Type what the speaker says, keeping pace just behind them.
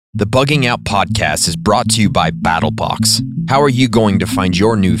The Bugging Out podcast is brought to you by BattleBox. How are you going to find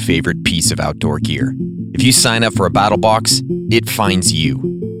your new favorite piece of outdoor gear? If you sign up for a BattleBox, it finds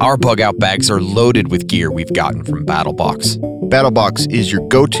you. Our Bug Out bags are loaded with gear we've gotten from BattleBox. BattleBox is your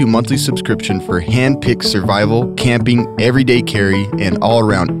go-to monthly subscription for hand-picked survival, camping, everyday carry, and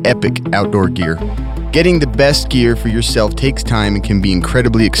all-around epic outdoor gear. Getting the best gear for yourself takes time and can be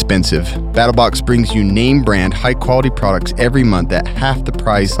incredibly expensive. BattleBox brings you name-brand, high-quality products every month at half the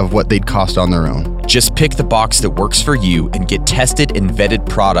price of what they'd cost on their own. Just pick the box that works for you and get tested and vetted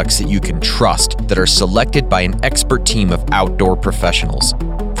products that you can trust that are selected by an expert team of outdoor professionals.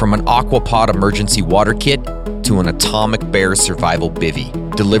 From an Aquapod emergency water kit to an Atomic Bear survival bivvy,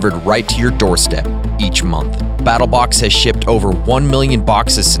 delivered right to your doorstep each month. BattleBox has shipped over 1 million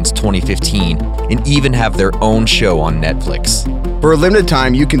boxes since 2015 and even have their own show on Netflix. For a limited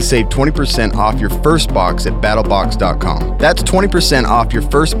time, you can save 20% off your first box at BattleBox.com. That's 20% off your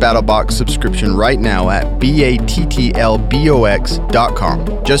first BattleBox subscription right now at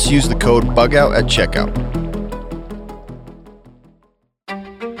BATTLBOX.com. Just use the code BUGOUT at checkout.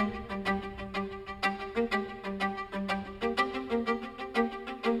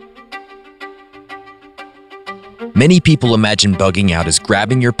 Many people imagine bugging out as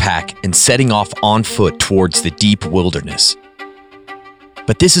grabbing your pack and setting off on foot towards the deep wilderness.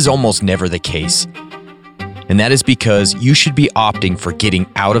 But this is almost never the case. And that is because you should be opting for getting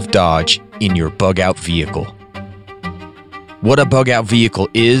out of Dodge in your bug out vehicle. What a bug out vehicle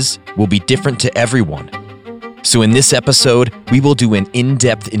is will be different to everyone. So in this episode, we will do an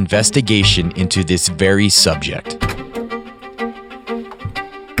in-depth investigation into this very subject.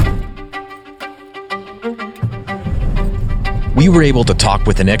 We were able to talk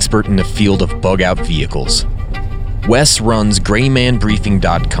with an expert in the field of bug-out vehicles. Wes runs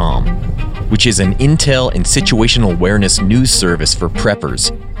GraymanBriefing.com, which is an intel and situational awareness news service for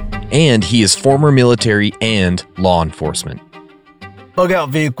preppers, and he is former military and law enforcement. Bug-out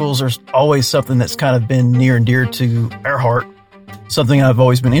vehicles are always something that's kind of been near and dear to our heart, something I've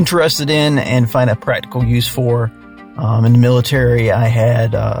always been interested in and find a practical use for. In the military, I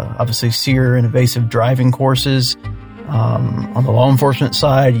had obviously SEER and evasive driving courses. On the law enforcement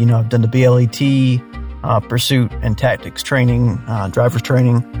side, I've done the BLET, pursuit and tactics training, driver's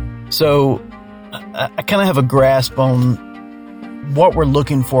training. So I kind of have a grasp on what we're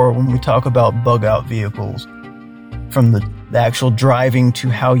looking for when we talk about bug out vehicles, from the actual driving to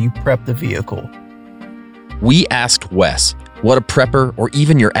how you prep the vehicle. We asked Wes what a prepper or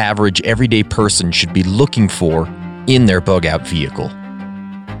even your average everyday person should be looking for in their bug out vehicle.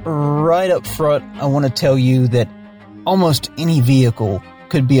 Right up front, I want to tell you that almost any vehicle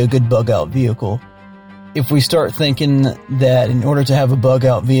could be a good bug-out vehicle. If we start thinking that in order to have a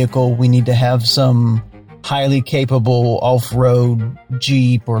bug-out vehicle, we need to have some highly capable off-road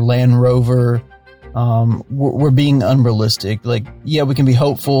Jeep or Land Rover, we're being unrealistic. Like, yeah, we can be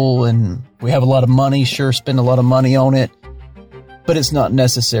hopeful and we have a lot of money, sure, spend a lot of money on it, but it's not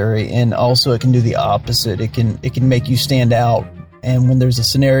necessary. And also it can do the opposite. It can make you stand out. And when there's a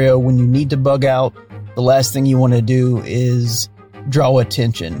scenario when you need to bug out, the last thing you want to do is draw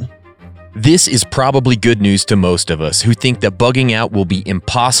attention. This is probably good news to most of us who think that bugging out will be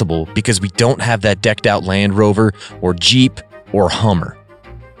impossible because we don't have that decked out Land Rover or Jeep or Hummer.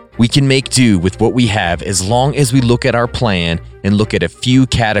 We can make do with what we have as long as we look at our plan and look at a few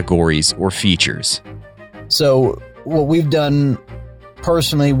categories or features. So what we've done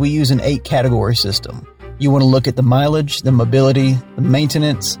personally, we use an 8-category system. You want to look at the mileage, the mobility, the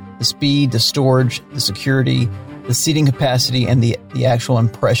maintenance, the speed, the storage, the security, the seating capacity, and the actual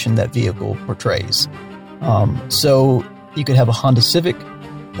impression that vehicle portrays. So you could have a Honda Civic,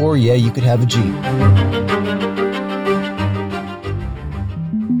 or you could have a Jeep.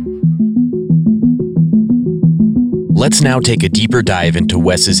 Let's now take a deeper dive into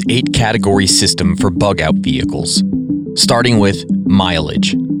Wes's 8-category system for bug-out vehicles, starting with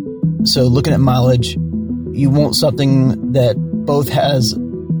mileage. So looking at mileage, you want something that both has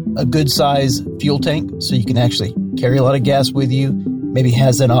a good size fuel tank, so you can actually carry a lot of gas with you, maybe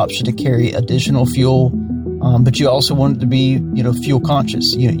has an option to carry additional fuel, but you also want it to be, fuel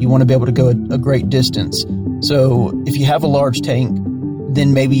conscious. You want to be able to go a great distance. So if you have a large tank,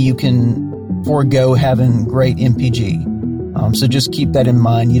 then maybe you can forego having great MPG. So just keep that in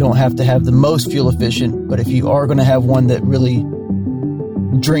mind. You don't have to have the most fuel efficient, but if you are going to have one that really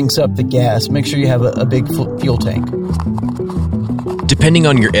drinks up the gas, make sure you have a big fuel tank. Depending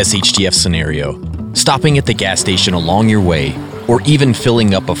on your SHTF scenario, stopping at the gas station along your way, or even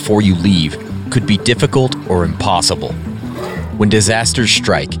filling up before you leave, could be difficult or impossible. When disasters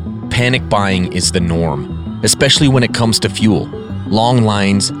strike, panic buying is the norm, especially when it comes to fuel. Long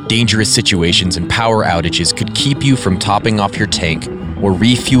lines, dangerous situations, and power outages could keep you from topping off your tank or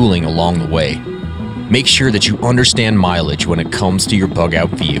refueling along the way. Make sure that you understand mileage when it comes to your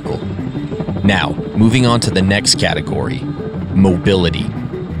bug-out vehicle. Now, moving on to the next category, mobility.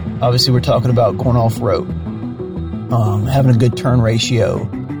 Obviously, we're talking about going off-road, having a good turn ratio,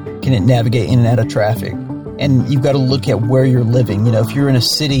 can it navigate in and out of traffic? And you've got to look at where you're living. You know, if you're in a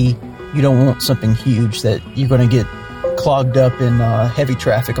city, you don't want something huge that you're going to get clogged up in heavy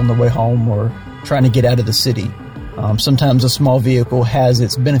traffic on the way home or trying to get out of the city. Sometimes a small vehicle has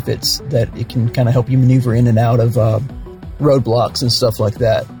its benefits that it can kind of help you maneuver in and out of roadblocks and stuff like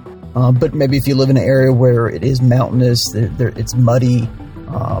that. But maybe if you live in an area where it is mountainous, it's muddy,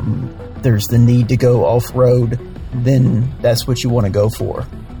 there's the need to go off-road, then that's what you want to go for.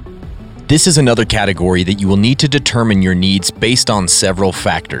 This is another category that you will need to determine your needs based on several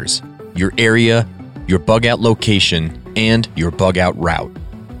factors: your area, your bug-out location, and your bug-out route.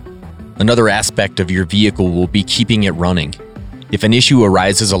 Another aspect of your vehicle will be keeping it running. If an issue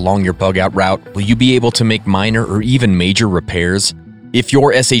arises along your bug-out route, will you be able to make minor or even major repairs? If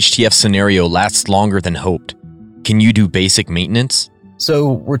your SHTF scenario lasts longer than hoped, can you do basic maintenance?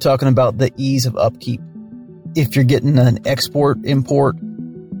 So we're talking about the ease of upkeep. If you're getting an export-import,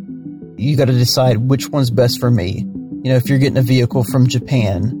 you got to decide which one's best for me. You know, if you're getting a vehicle from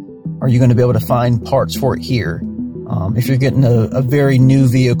Japan, are you going to be able to find parts for it here? If you're getting a very new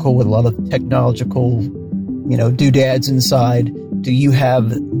vehicle with a lot of technological, doodads inside, do you have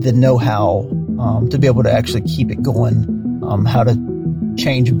the know-how to be able to actually keep it going, how to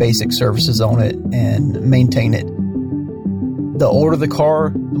change basic services on it and maintain it? The older the car,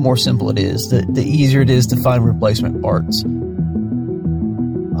 the more simple it is, the easier it is to find replacement parts.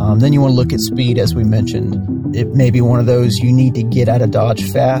 Then you want to look at speed, as we mentioned. It may be one of those you need to get out of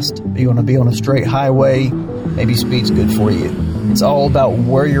Dodge fast. You want to be on a straight highway, maybe speed's good for you. It's all about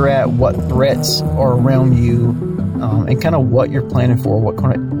where you're at, what threats are around you, and kind of what you're planning for,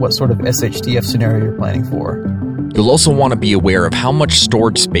 what sort of SHTF scenario you're planning for. You'll also want to be aware of how much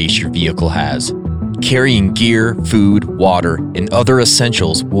storage space your vehicle has. Carrying gear, food, water, and other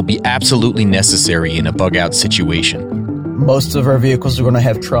essentials will be absolutely necessary in a bug-out situation. Most of our vehicles are going to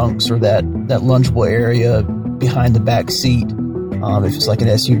have trunks or that lungeable area behind the back seat, if it's like an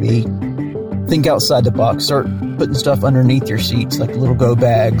SUV. Think outside the box. Start putting stuff underneath your seats, like little go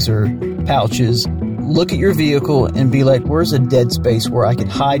bags or pouches. Look at your vehicle and be like, where's a dead space where I could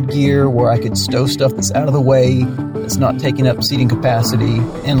hide gear, where I could stow stuff that's out of the way, that's not taking up seating capacity.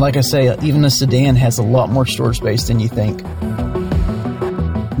 And like I say, even a sedan has a lot more storage space than you think.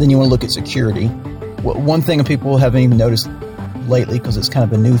 Then you want to look at security. One thing people haven't even noticed lately, because it's kind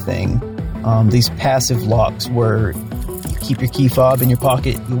of a new thing, these passive locks where you keep your key fob in your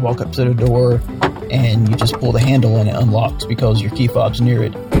pocket, you walk up to the door, and you just pull the handle and it unlocks because your key fob's near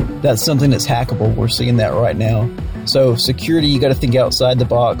it. That's something that's hackable. We're seeing that right now. So security, you got to think outside the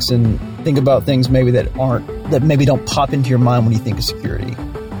box and think about things maybe that maybe don't pop into your mind when you think of security.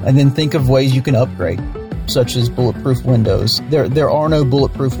 And then think of ways you can upgrade, such as bulletproof windows. There are no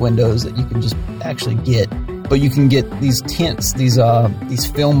bulletproof windows that you can just actually get, but you can get these tints, these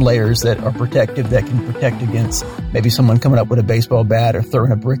film layers that are protective, that can protect against maybe someone coming up with a baseball bat or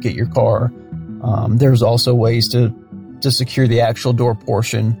throwing a brick at your car. There's also ways to secure the actual door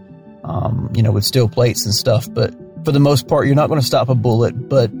portion, with steel plates and stuff. But for the most part, you're not going to stop a bullet.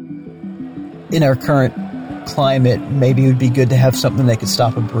 But in our current climate, maybe it would be good to have something that could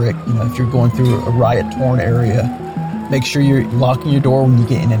stop a brick. If you're going through a riot-torn area, make sure you're locking your door when you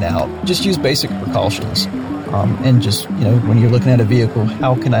get in and out. Just use basic precautions. And just, when you're looking at a vehicle,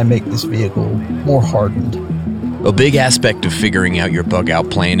 how can I make this vehicle more hardened? A big aspect of figuring out your bug-out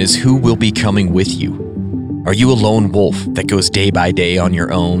plan is who will be coming with you. Are you a lone wolf that goes day by day on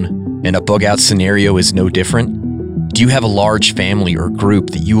your own, and a bug-out scenario is no different? Do you have a large family or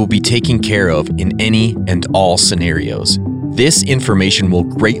group that you will be taking care of in any and all scenarios? This information will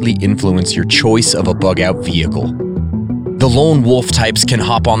greatly influence your choice of a bug-out vehicle. The lone wolf types can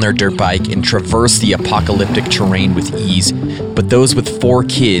hop on their dirt bike and traverse the apocalyptic terrain with ease, but those with 4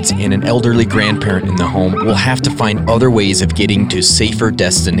 kids and an elderly grandparent in the home will have to find other ways of getting to safer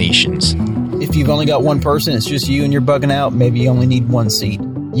destinations. If you've only got one person, it's just you and you're bugging out, maybe you only need one seat.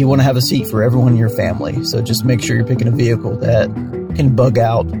 You want to have a seat for everyone in your family, so just make sure you're picking a vehicle that can bug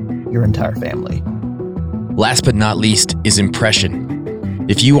out your entire family. Last but not least is impression.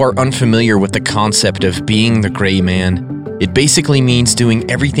 If you are unfamiliar with the concept of being the gray man, it basically means doing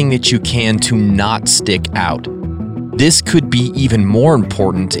everything that you can to not stick out. This could be even more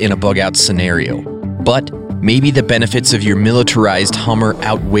important in a bug-out scenario, but maybe the benefits of your militarized Hummer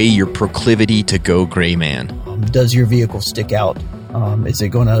outweigh your proclivity to go gray man. Does your vehicle stick out? Is it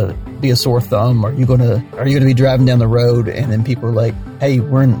going to be a sore thumb? Are you going to be driving down the road and then people are like, hey,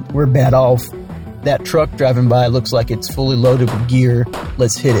 we're bad off. That truck driving by looks like it's fully loaded with gear.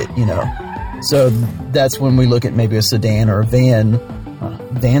 Let's hit it, So that's when we look at maybe a sedan or a van.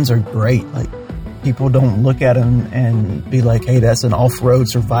 Vans are great. Like, people don't look at them and be like, hey, that's an off-road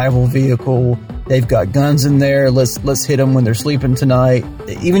survival vehicle. They've got guns in there. Let's hit them when they're sleeping tonight.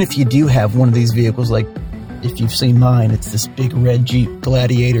 Even if you do have one of these vehicles, like if you've seen mine, it's this big red Jeep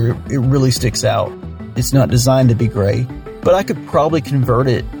Gladiator. It really sticks out. It's not designed to be gray. But I could probably convert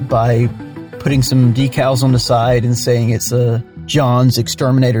it by putting some decals on the side and saying it's a John's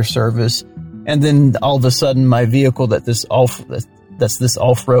Exterminator Service. And then all of a sudden my vehicle that's this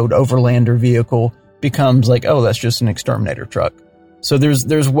off-road overlander vehicle becomes like, oh, that's just an exterminator truck. So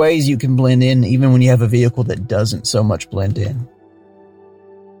there's ways you can blend in even when you have a vehicle that doesn't so much blend in.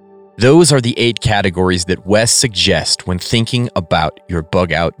 Those are the 8 categories that Wes suggests when thinking about your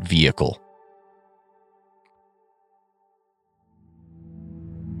bug-out vehicle.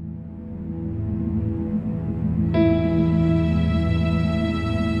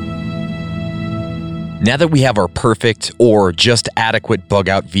 Now that we have our perfect or just adequate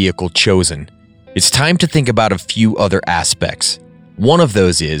bug-out vehicle chosen, it's time to think about a few other aspects. One of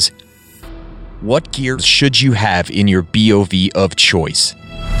those is, what gear should you have in your BOV of choice?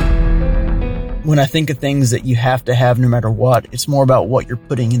 When I think of things that you have to have no matter what, it's more about what you're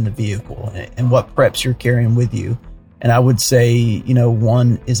putting in the vehicle and what preps you're carrying with you. And I would say,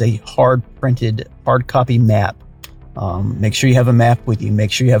 one is a hard copy map. Make sure you have a map with you.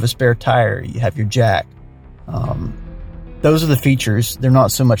 Make sure you have a spare tire. You have your jack. Those are the features. They're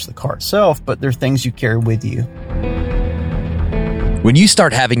not so much the car itself, but they're things you carry with you. When you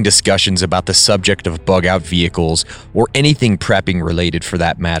start having discussions about the subject of bug-out vehicles, or anything prepping related for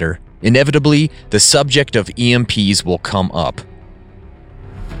that matter, inevitably, the subject of EMPs will come up.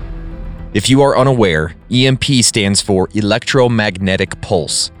 If you are unaware, EMP stands for electromagnetic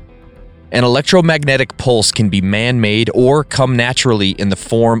pulse. An electromagnetic pulse can be man-made or come naturally in the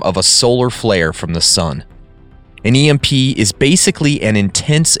form of a solar flare from the sun. An EMP is basically an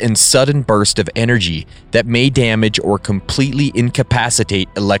intense and sudden burst of energy that may damage or completely incapacitate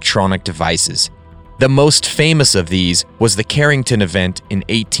electronic devices. The most famous of these was the Carrington event in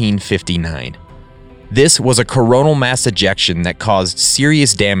 1859. This was a coronal mass ejection that caused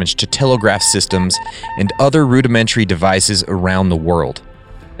serious damage to telegraph systems and other rudimentary devices around the world.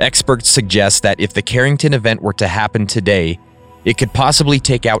 Experts suggest that if the Carrington event were to happen today, it could possibly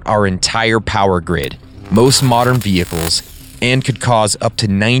take out our entire power grid, most modern vehicles, and could cause up to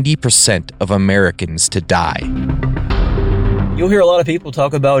 90% of Americans to die. You'll hear a lot of people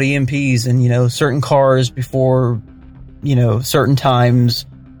talk about EMPs and, certain cars before, certain times,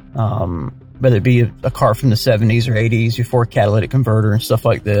 whether it be a car from the 70s or 80s before a catalytic converter and stuff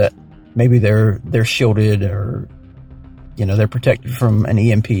like that. Maybe they're shielded or, they're protected from an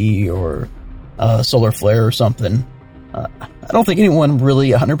EMP or a solar flare or something. I don't think anyone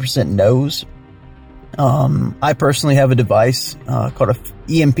really 100% knows. I personally have a device called a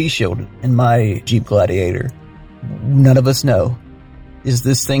EMP shield in my Jeep Gladiator. None of us know. Is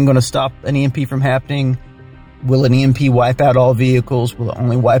this thing going to stop an EMP from happening? Will an EMP wipe out all vehicles? Will it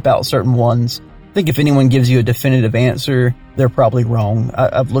only wipe out certain ones? I think if anyone gives you a definitive answer, they're probably wrong.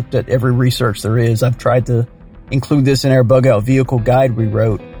 I've looked at every research there is. I've tried to include this in our bug out vehicle guide we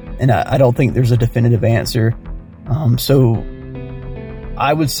wrote, and I don't think there's a definitive answer. So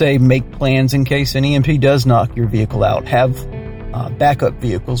I would say make plans in case an EMP does knock your vehicle out. Have backup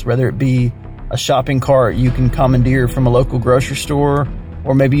vehicles, whether it be a shopping cart you can commandeer from a local grocery store,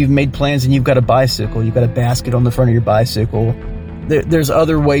 or maybe you've made plans and you've got a bicycle. You've got a basket on the front of your bicycle. There's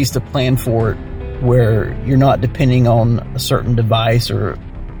other ways to plan for it where you're not depending on a certain device or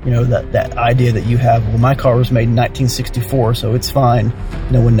that idea that you have, well, my car was made in 1964, so it's fine.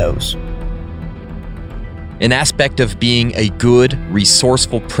 No one knows. An aspect of being a good,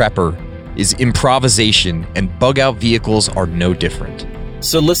 resourceful prepper is improvisation, and bug-out vehicles are no different.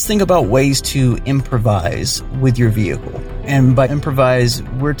 So let's think about ways to improvise with your vehicle. And by improvise,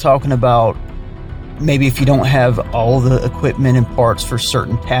 we're talking about maybe if you don't have all the equipment and parts for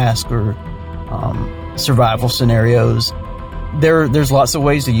certain tasks or survival scenarios, there's lots of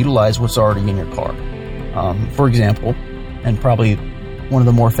ways to utilize what's already in your car. For example, and probably one of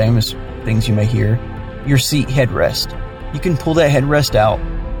the more famous things you may hear, your seat headrest. You can pull that headrest out.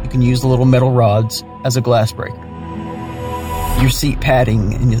 You can use the little metal rods as a glass breaker. Your seat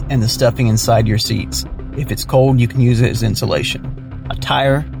padding and the stuffing inside your seats. If it's cold, you can use it as insulation. A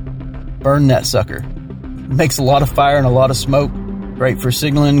tire, burn that sucker. It makes a lot of fire and a lot of smoke. Great for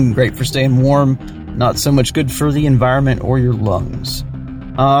signaling, great for staying warm. Not so much good for the environment or your lungs.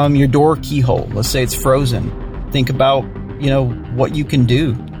 Your door keyhole, let's say it's frozen. Think about, what you can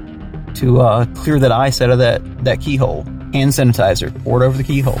do to clear that ice out of that keyhole. Hand sanitizer, pour it over the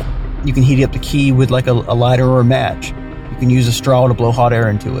keyhole. You can heat up the key with like a lighter or a match. You can use a straw to blow hot air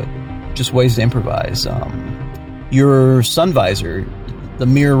into it. Just ways to improvise. Your sun visor, the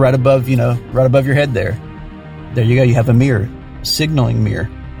mirror right above your head there. There you go, you have a mirror, a signaling mirror.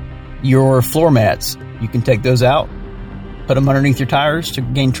 Your floor mats, you can take those out, put them underneath your tires to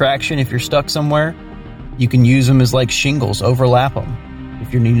gain traction if you're stuck somewhere. You can use them as like shingles, overlap them.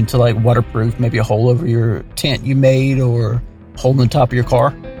 If you're needing to like waterproof, maybe a hole over your tent you made or hole in the top of your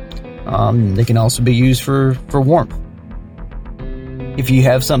car. They can also be used for warmth. If you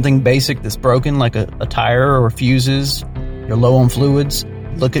have something basic that's broken, like a tire or fuses, you're low on fluids,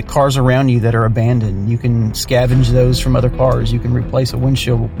 look at cars around you that are abandoned. You can scavenge those from other cars. You can replace a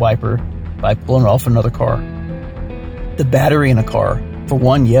windshield wiper by pulling it off another car. The battery in a car, for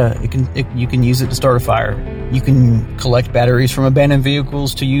one, you can use it to start a fire. You can collect batteries from abandoned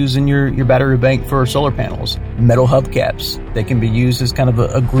vehicles to use in your battery bank for solar panels. Metal hubcaps, they can be used as kind of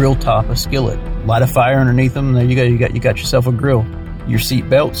a grill top, a skillet. Light a fire underneath them, there you go, you got yourself a grill. Your seat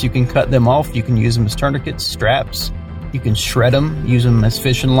belts, you can cut them off. You can use them as tourniquets, straps. You can shred them, use them as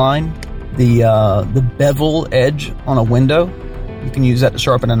fishing line. The bevel edge on a window, you can use that to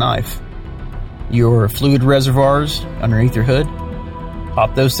sharpen a knife. Your fluid reservoirs underneath your hood,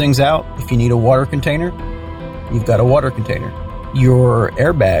 pop those things out. If you need a water container, you've got a water container. Your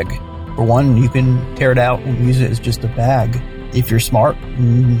airbag, for one, you can tear it out and use it as just a bag. If you're smart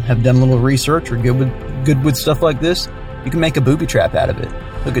and have done a little research or good with stuff like this, you can make a booby trap out of it.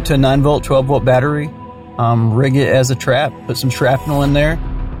 Hook it to a 9-volt, 12-volt battery, rig it as a trap, put some shrapnel in there.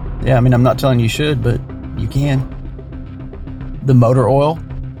 Yeah, I'm not telling you should, but you can. The motor oil,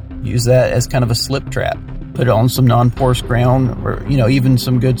 use that as kind of a slip trap. Put it on some non-porous ground or, even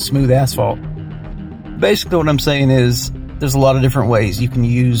some good smooth asphalt. Basically what I'm saying is there's a lot of different ways you can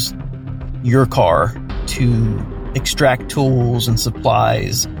use your car to extract tools and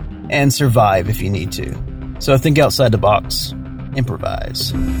supplies and survive if you need to. So think outside the box.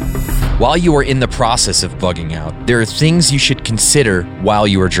 Improvise. While you are in the process of bugging out, there are things you should consider while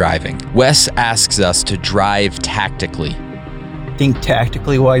you are driving. Wes asks us to drive tactically. Think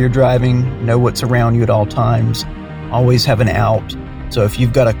tactically while you're driving. Know what's around you at all times. Always have an out. So if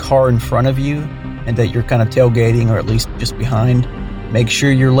you've got a car in front of you and that you're kind of tailgating or at least just behind, make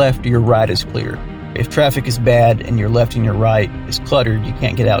sure your left or your right is clear. If traffic is bad and your left and your right is cluttered, you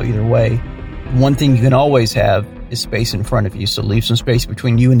can't get out either way. One thing you can always have is space in front of you, so leave some space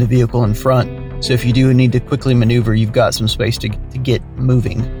between you and the vehicle in front. So if you do need to quickly maneuver, you've got some space to get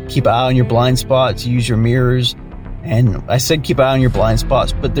moving. Keep an eye on your blind spots, use your mirrors. And I said keep an eye on your blind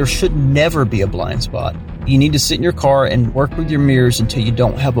spots, but there should never be a blind spot. You need to sit in your car and work with your mirrors until you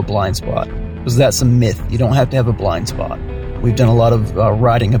don't have a blind spot, because that's a myth. You don't have to have a blind spot. We've done a lot of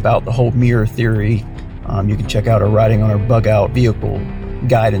writing about the whole mirror theory. You can check out our writing on our bug out vehicle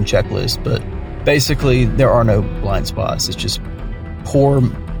guide and checklist, but basically, there are no blind spots. It's just poor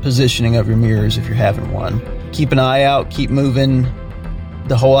positioning of your mirrors if you're having one. Keep an eye out, keep moving.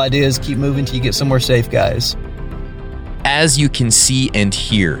 The whole idea is keep moving till you get somewhere safe, guys. As you can see and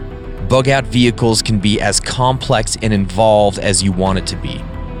hear, bug out vehicles can be as complex and involved as you want it to be.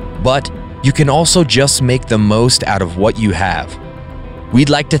 But you can also just make the most out of what you have.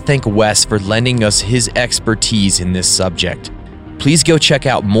 We'd like to thank Wes for lending us his expertise in this subject. Please go check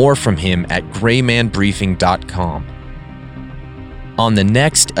out more from him at graymanbriefing.com. On the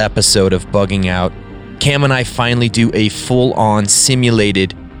next episode of Bugging Out, Cam and I finally do a full-on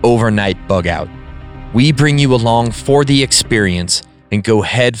simulated overnight bug out. We bring you along for the experience and go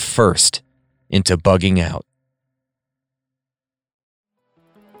head first into bugging out.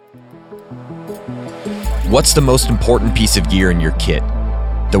 What's the most important piece of gear in your kit?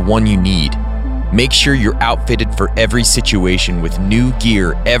 The one you need. Make sure you're outfitted for every situation with new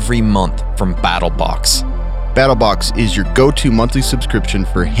gear every month from BattleBox. BattleBox is your go-to monthly subscription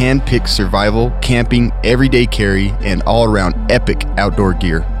for hand-picked survival, camping, everyday carry, and all-around epic outdoor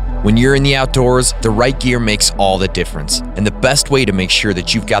gear. When you're in the outdoors, the right gear makes all the difference. And the best way to make sure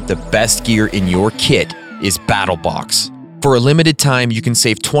that you've got the best gear in your kit is BattleBox. For a limited time, you can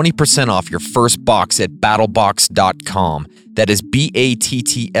save 20% off your first box at battlebox.com. That is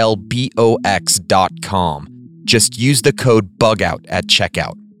BATTLBOX.com. Just use the code BUGOUT at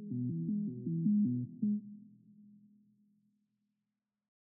checkout.